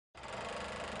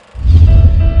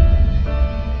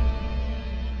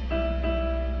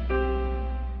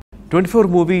24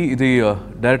 movie ఇది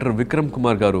director Vikram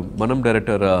Kumar గారు మనం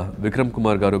డైరెక్టర్ విక్రమ్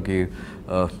కుమార్ గారుకి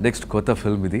నెక్స్ట్ కొత్త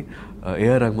ఫిల్మ్ ఇది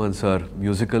AR Rahman sir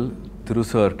musical Thiru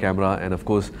sir camera and of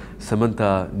course Samantha,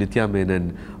 Nithya, Menen,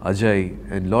 Ajay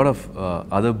and lot of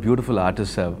other beautiful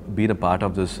artists have been a part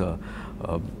of this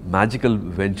magical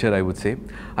venture, I would say.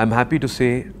 I'm happy to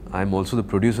say I'm also the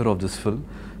producer of this film.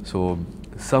 So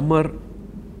summer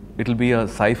it will be a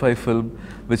sci-fi film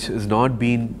which has not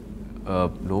been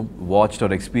watched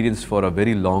or experienced for a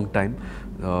very long time.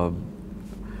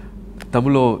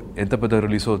 Tamilo enta pedda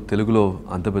release o Telugulo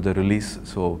anta pedda release.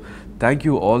 So thank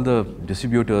you all the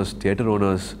distributors, theatre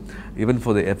owners, even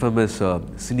for the FMS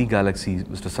Cine Galaxy,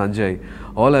 Mr. Sanjay,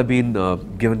 all have been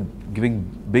giving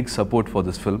big support for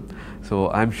this film. So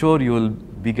I'm sure you will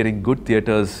be getting good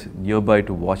theatres nearby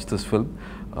to watch this film.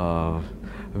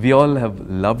 We all have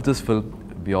loved this film.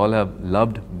 We all have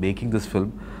loved making this film.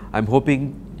 I'm hoping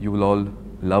you will all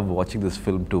love watching this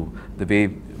film too, the way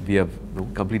we have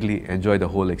completely enjoyed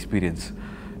the whole experience.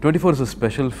 24 is a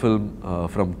special film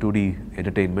from 2D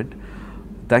Entertainment.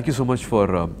 Thank you so much for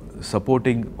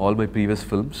supporting all my previous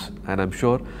films, and I'm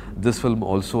sure this film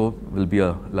also will be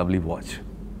a lovely watch.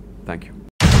 Thank you.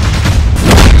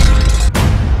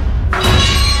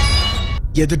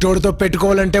 ఎదుటోడితో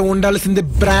పెట్టుకోవాలంటే ఉండాల్సింది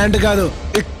brand కాదు,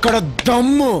 ఇక్కడ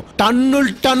దమ్ము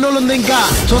టన్నులు ఉంది. ఇంకా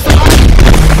చూస్తా